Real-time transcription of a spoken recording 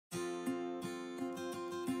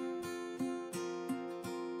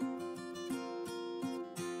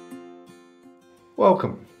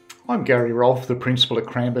Welcome. I'm Gary Rolfe, the Principal at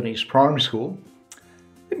Cranbourne East Primary School.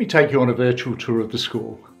 Let me take you on a virtual tour of the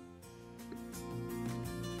school.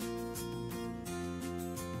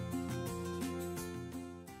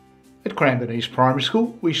 At Cranbourne East Primary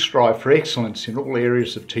School, we strive for excellence in all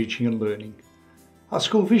areas of teaching and learning. Our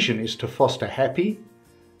school vision is to foster happy,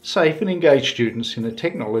 safe and engaged students in a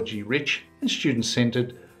technology-rich and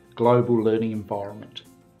student-centred global learning environment.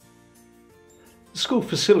 The school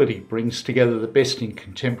facility brings together the best in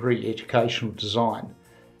contemporary educational design,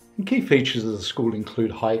 and key features of the school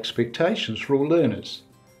include high expectations for all learners,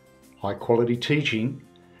 high quality teaching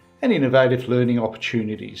and innovative learning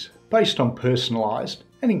opportunities based on personalised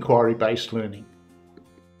and inquiry-based learning.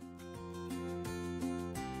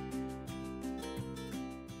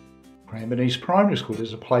 Cranbourne East Primary School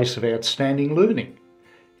is a place of outstanding learning.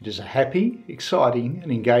 It is a happy, exciting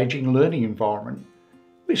and engaging learning environment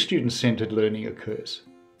where student-centred learning occurs.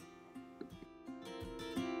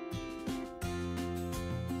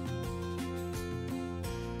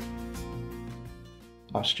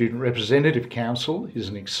 Our Student Representative Council is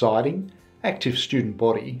an exciting, active student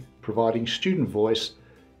body providing student voice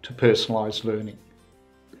to personalised learning.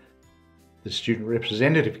 The Student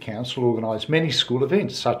Representative Council organise many school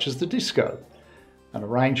events such as the Disco and a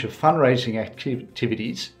range of fundraising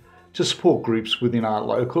activities to support groups within our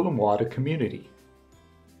local and wider community.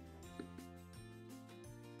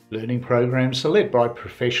 Learning programs are led by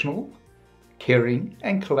professional, caring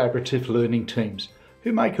and collaborative learning teams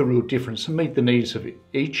who make a real difference and meet the needs of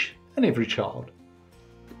each and every child.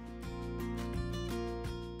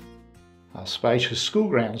 Our spacious school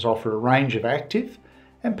grounds offer a range of active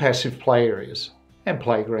and passive play areas and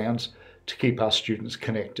playgrounds to keep our students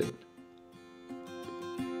connected.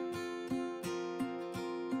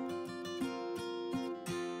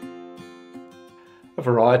 A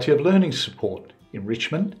variety of learning support,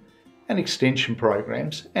 enrichment and extension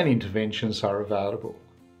programs and interventions are available.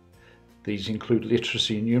 These include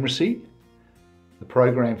literacy and numeracy, the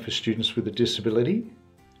program for students with a disability,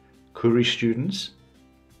 Koori students,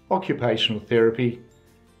 occupational therapy,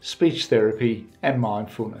 speech therapy and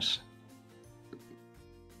mindfulness.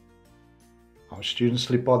 Our students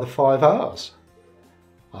live by the 5 R's.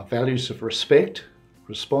 Our values of respect,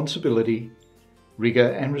 responsibility, rigour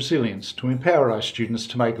and resilience to empower our students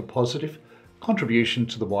to make a positive contribution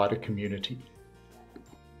to the wider community.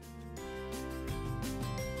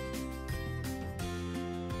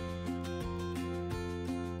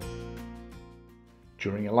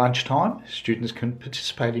 During a lunchtime, students can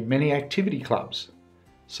participate in many activity clubs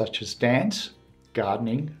such as dance,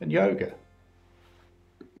 gardening and yoga.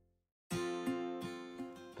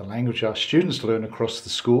 The language our students learn across the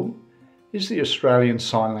school is the Australian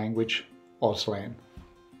Sign Language, Auslan.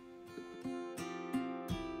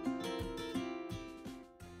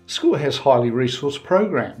 The school has highly resourced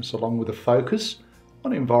programs along with a focus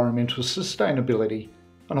on environmental sustainability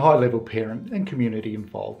and high-level parent and community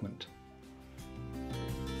involvement.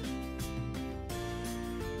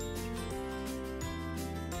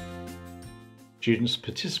 Students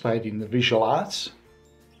participate in the visual arts,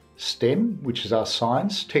 STEM, which is our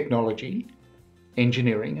science, technology,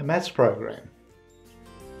 engineering and maths program.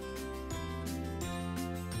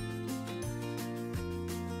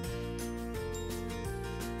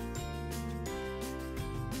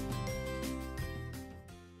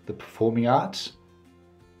 The performing arts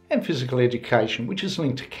and physical education, which is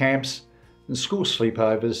linked to camps and school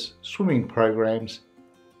sleepovers, swimming programs,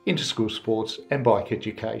 inter-school sports and bike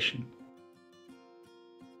education.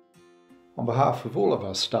 On behalf of all of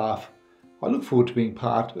our staff, I look forward to being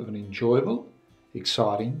part of an enjoyable,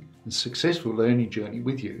 exciting and successful learning journey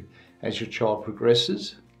with you as your child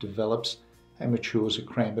progresses, develops and matures at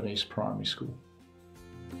Cranbourne East Primary School.